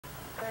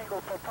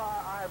Tango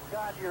Papa, I've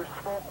got your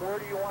smoke. Where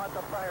do you want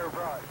the fire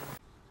brought?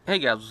 Hey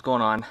guys, what's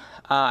going on?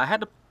 I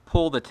had to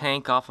pull the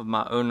tank off of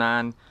my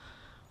 '09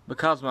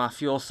 because my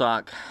fuel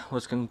sock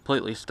was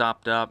completely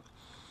stopped up.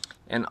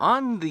 And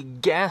on the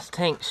gas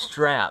tank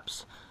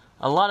straps,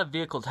 a lot of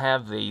vehicles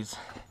have these.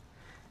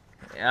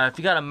 If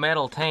you got a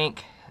metal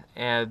tank,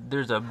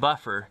 there's a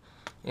buffer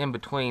in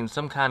between,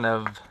 some kind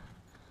of,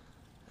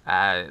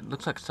 it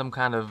looks like some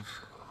kind of,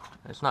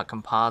 it's not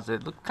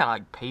composite, it looks kind of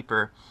like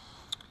paper,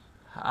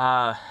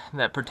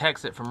 that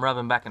protects it from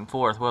rubbing back and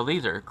forth. Well,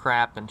 these are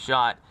crap and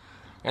shot,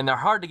 and they're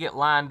hard to get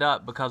lined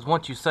up because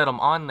once you set them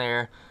on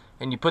there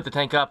and you put the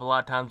tank up, a lot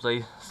of times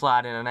they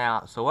slide in and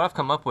out. So what I've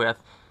come up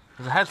with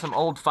is I had some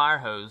old fire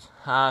hose.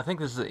 I think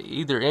this is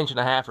either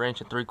 1.5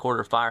 inch or 1.75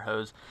 inch fire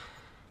hose.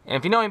 And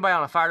if you know anybody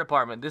on a fire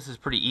department, this is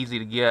pretty easy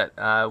to get.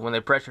 When they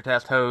pressure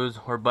test hose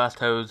or bust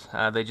hose,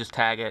 they just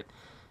tag it,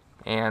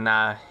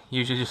 and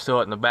usually just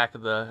throw it in the back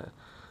of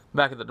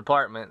the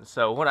department.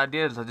 So what I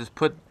did is I just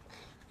put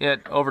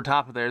it over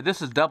top of there.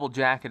 This is double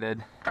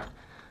jacketed,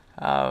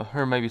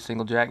 or maybe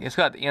single jack. It's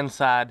got the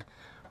inside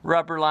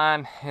rubber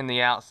line and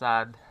the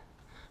outside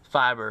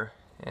fiber,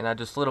 and I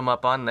just slid them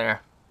up on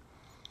there.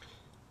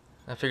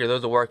 I figured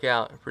those will work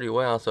out pretty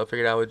well, so I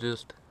figured I would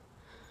just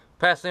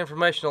pass the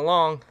information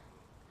along.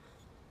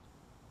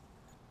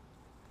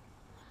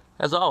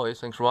 As always,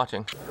 thanks for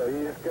watching. So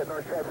you just get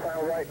north side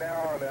final right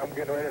now, and I'm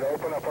getting ready to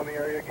open up on the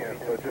area again.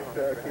 So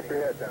just keep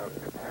your head down.